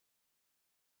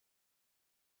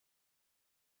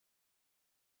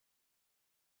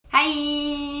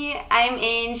Hi, I'm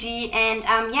Angi, and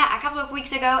a couple of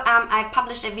weeks ago I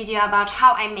published a video about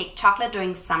how I make chocolate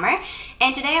during summer,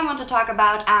 and today I want to talk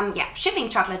about shipping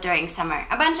chocolate during summer.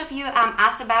 A bunch of you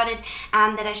asked about it,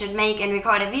 that I should make and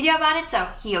record a video about it, so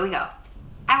here we go.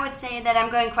 I would say that I'm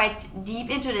going quite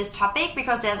deep into this topic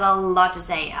because there's a lot to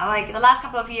say. Like the last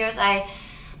couple of years I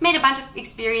made a bunch of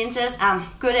experiences,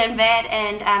 good and bad,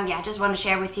 and I just want to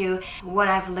share with you what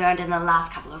I've learned in the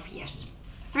last couple of years.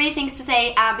 3 things to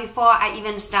say before I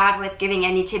even start with giving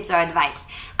any tips or advice.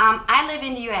 I live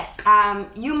in the US.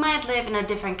 You might live in a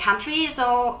different country,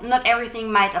 so not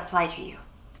everything might apply to you.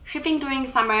 Shipping during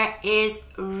summer is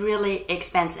really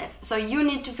expensive, so you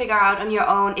need to figure out on your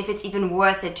own if it's even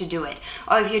worth it to do it,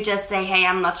 or if you just say, hey,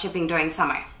 I'm not shipping during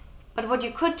summer. But what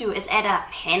you could do is add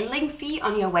a handling fee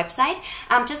on your website,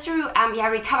 just to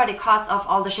recover the cost of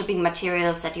all the shipping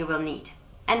materials that you will need.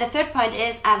 And the third point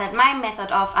is that my method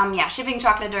of shipping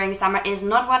chocolate during summer is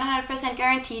not 100%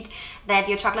 guaranteed that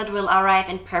your chocolate will arrive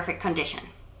in perfect condition,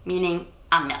 meaning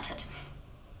unmelted.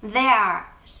 There are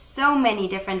so many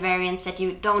different variants that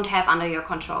you don't have under your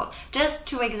control. Just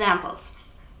 2 examples.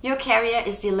 Your carrier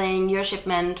is delaying your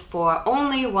shipment for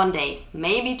only 1 day,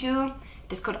 maybe 2.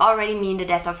 This could already mean the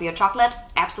death of your chocolate.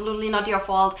 Absolutely not your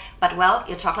fault, but well,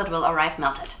 your chocolate will arrive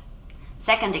melted.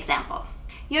 Second example.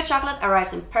 Your chocolate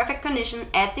arrives in perfect condition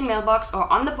at the mailbox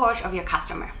or on the porch of your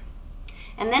customer.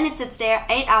 And then it sits there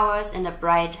 8 hours in the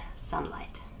bright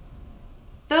sunlight.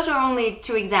 Those were only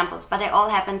 2 examples, but they all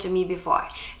happened to me before.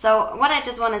 So what I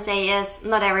just want to say is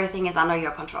not everything is under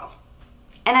your control.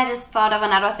 And I just thought of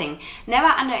another thing. Never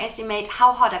underestimate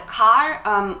how hot a car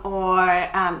or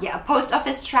a post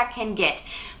office truck can get,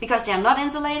 because they're not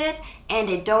insulated and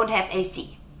they don't have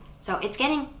AC. So it's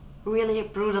getting really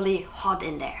brutally hot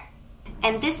in there.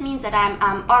 And this means that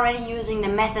I'm already using the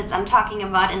methods I'm talking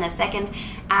about in a second,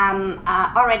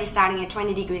 already starting at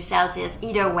 20 degrees Celsius,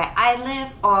 either where I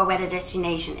live or where the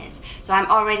destination is. So I'm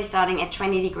already starting at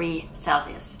 20 degrees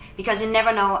Celsius, because you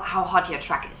never know how hot your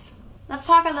truck is. Let's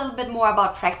talk a little bit more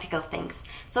about practical things.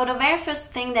 So the very first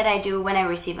thing that I do when I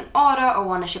receive an order or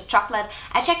want to ship chocolate,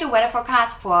 I check the weather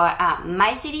forecast for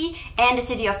my city and the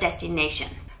city of destination.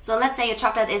 So let's say your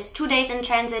chocolate is 2 days in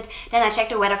transit, then I check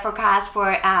the weather forecast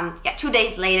for 2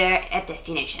 days later at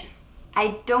destination.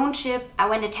 I don't ship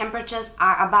when the temperatures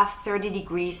are above 30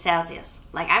 degrees Celsius.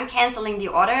 Like, I'm canceling the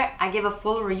order, I give a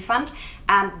full refund,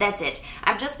 that's it.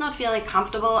 I'm just not feeling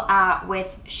comfortable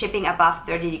with shipping above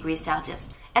 30 degrees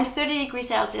Celsius. And 30 degrees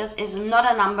Celsius is not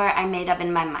a number I made up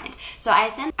in my mind. So I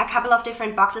sent a couple of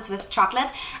different boxes with chocolate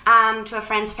to a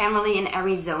friend's family in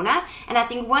Arizona. And I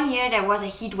think one year there was a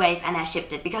heat wave and I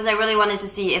shipped it because I really wanted to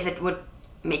see if it would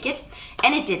make it.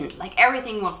 And it didn't. Like,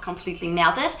 everything was completely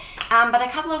melted. But a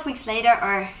couple of weeks later,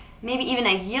 or maybe even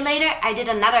a year later, I did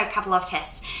another couple of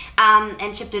tests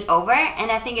and shipped it over.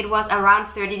 And I think it was around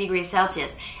 30 degrees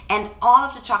Celsius. And all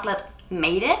of the chocolate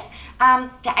made it.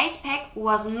 The ice pack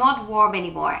was not warm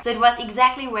anymore, so it was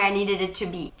exactly where I needed it to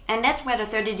be, and that's where the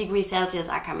 30 degrees Celsius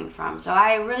are coming from. So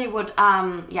I really would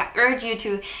urge you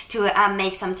to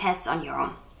make some tests on your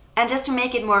own. And just to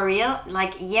make it more real,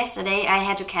 like yesterday I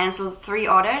had to cancel 3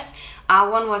 orders.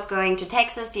 One was going to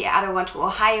Texas, the other one to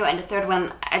Ohio, and the third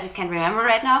one I just can't remember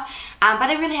right now. But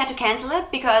I really had to cancel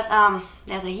it because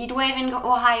there's a heat wave in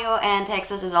Ohio and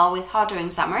Texas is always hot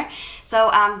during summer. So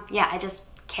I just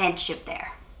can't ship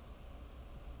there,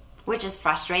 which is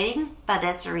frustrating, but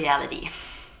that's a reality.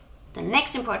 The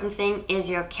next important thing is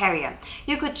your carrier.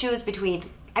 You could choose between,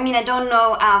 I don't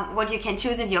know what you can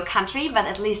choose in your country, but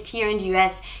at least here in the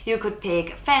US you could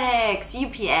pick FedEx,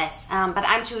 UPS, but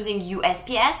I'm choosing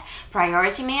USPS,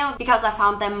 Priority Mail, because I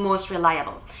found them most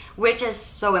reliable, which is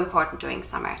so important during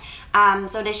summer.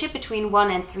 So they ship between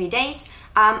 1 and 3 days,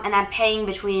 and I'm paying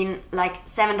between like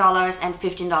 $7 and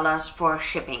 $15 for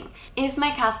shipping. If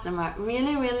my customer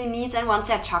really needs and wants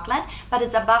their chocolate, but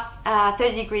it's above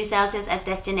 30 degrees Celsius at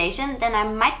destination, then I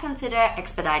might consider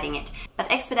expediting it. But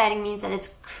expediting means that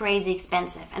it's crazy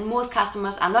expensive, and most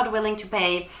customers are not willing to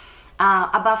pay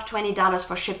above $20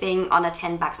 for shipping on a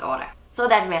 $10 order. So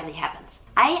that rarely happens.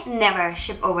 I never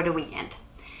ship over the weekend.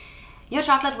 Your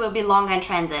chocolate will be longer in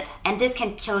transit, and this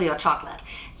can kill your chocolate.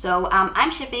 So I'm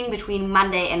shipping between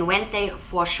Monday and Wednesday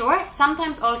for sure,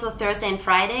 sometimes also Thursday and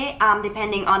Friday,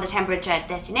 depending on the temperature at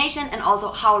destination and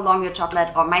also how long your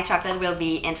chocolate or my chocolate will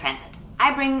be in transit.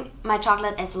 I bring my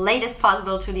chocolate as late as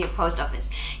possible to the post office.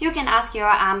 You can ask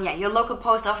your local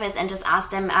post office and just ask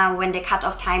them when the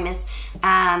cutoff time is,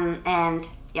 and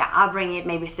I'll bring it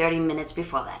maybe 30 minutes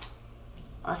before that.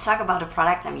 Let's talk about the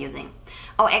products I'm using.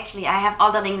 Oh, actually, I have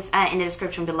all the links in the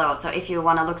description below, so if you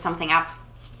want to look something up,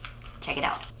 check it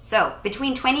out. So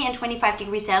between 20 and 25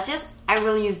 degrees Celsius, I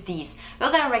will use these.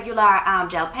 Those are regular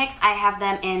gel packs. I have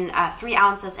them in 3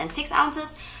 ounces and 6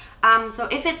 ounces. So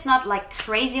if it's not like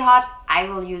crazy hot, I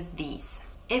will use these.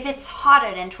 If it's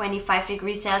hotter than 25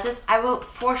 degrees Celsius, I will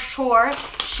for sure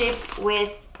ship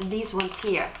with these ones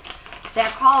here. They're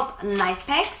called Nice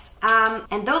Packs,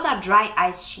 and those are dry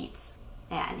ice sheets.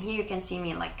 Yeah, and here you can see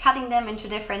me like cutting them into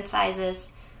different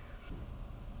sizes.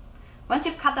 Once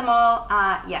you've cut them all,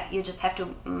 yeah, you just have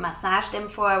to massage them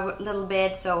for a little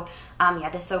bit, so yeah,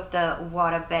 they soak the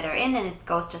water better in and it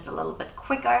goes just a little bit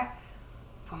quicker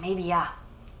for maybe, yeah,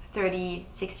 30,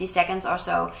 60 seconds or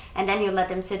so, and then you let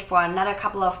them sit for another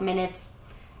couple of minutes,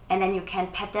 and then you can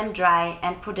pat them dry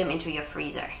and put them into your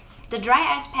freezer. The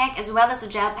dry ice pack as well as the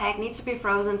gel pack needs to be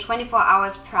frozen 24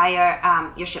 hours prior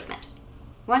your shipment.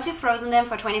 Once you've frozen them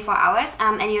for 24 hours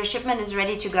and your shipment is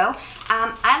ready to go,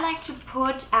 I like to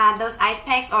put those ice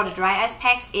packs or the dry ice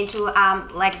packs into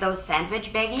like those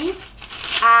sandwich baggies,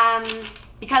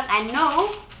 because I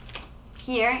know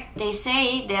here they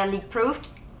say they're leak proofed.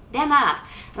 They're not.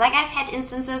 Like I've had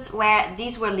instances where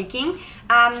these were leaking,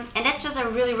 and that's just a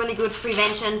really good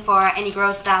prevention for any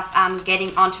gross stuff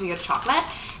getting onto your chocolate,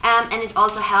 and it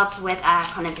also helps with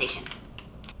condensation.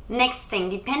 Next thing,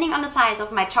 depending on the size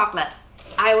of my chocolate,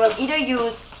 I will either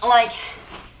use like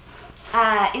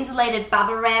insulated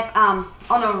bubble wrap on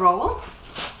a roll,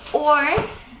 or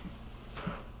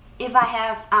if I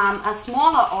have a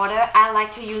smaller order, I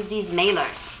like to use these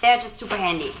mailers. They're just super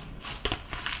handy.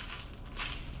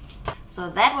 So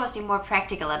that was the more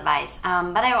practical advice,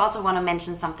 but I also want to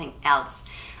mention something else.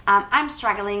 I'm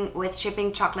struggling with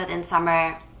shipping chocolate in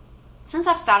summer since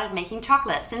I've started making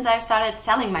chocolate, since I've started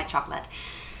selling my chocolate.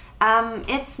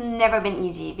 It's never been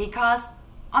easy, because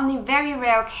on the very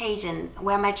rare occasion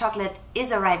where my chocolate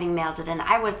is arriving melted, and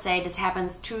I would say this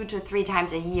happens 2 to 3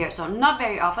 times a year, so not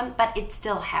very often, but it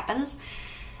still happens,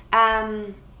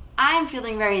 I'm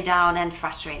feeling very down and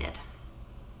frustrated.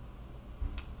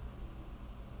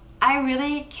 I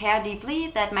really care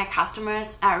deeply that my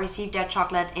customers receive their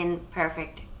chocolate in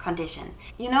perfect condition.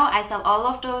 You know, I sell all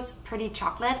of those pretty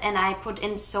chocolate and I put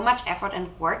in so much effort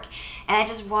and work, and I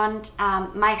just want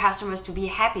my customers to be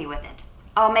happy with it.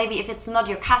 Or maybe if it's not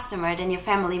your customer, then your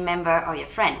family member or your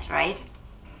friend, right?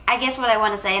 I guess what I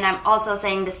want to say, and I'm also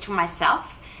saying this to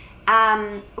myself,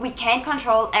 we can't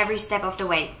control every step of the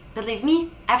way. Believe me,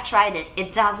 I've tried it.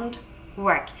 It doesn't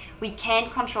work. We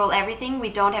can't control everything. We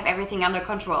don't have everything under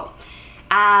control.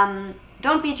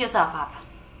 Don't beat yourself up.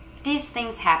 These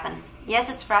things happen. Yes,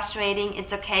 it's frustrating.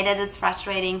 It's okay that it's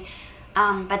frustrating,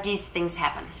 but these things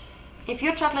happen. If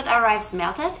your chocolate arrives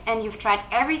melted and you've tried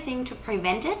everything to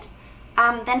prevent it,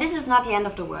 then this is not the end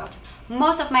of the world.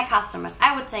 Most of my customers,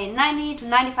 I would say 90 to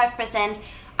 95%,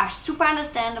 are super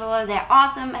understandable, they're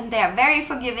awesome, and they're very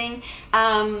forgiving.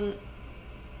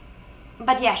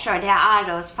 But yeah, sure, there are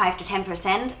those 5 to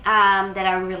 10% that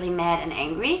are really mad and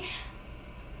angry.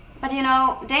 But you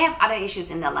know, they have other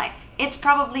issues in their life. It's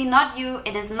probably not you,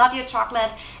 it is not your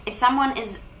chocolate. If someone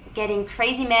is getting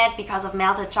crazy mad because of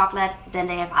melted chocolate, then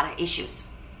they have other issues.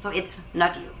 So it's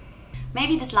not you.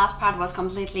 Maybe this last part was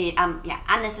completely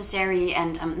unnecessary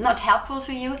and not helpful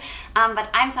to you, but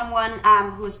I'm someone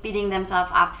who's beating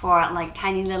themselves up for like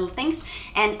tiny little things,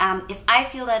 and if I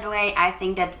feel that way, I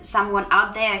think that someone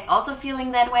out there is also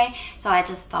feeling that way, so I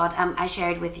just thought I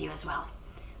share it with you as well.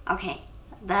 Okay,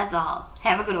 that's all.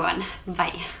 Have a good one.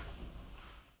 Bye.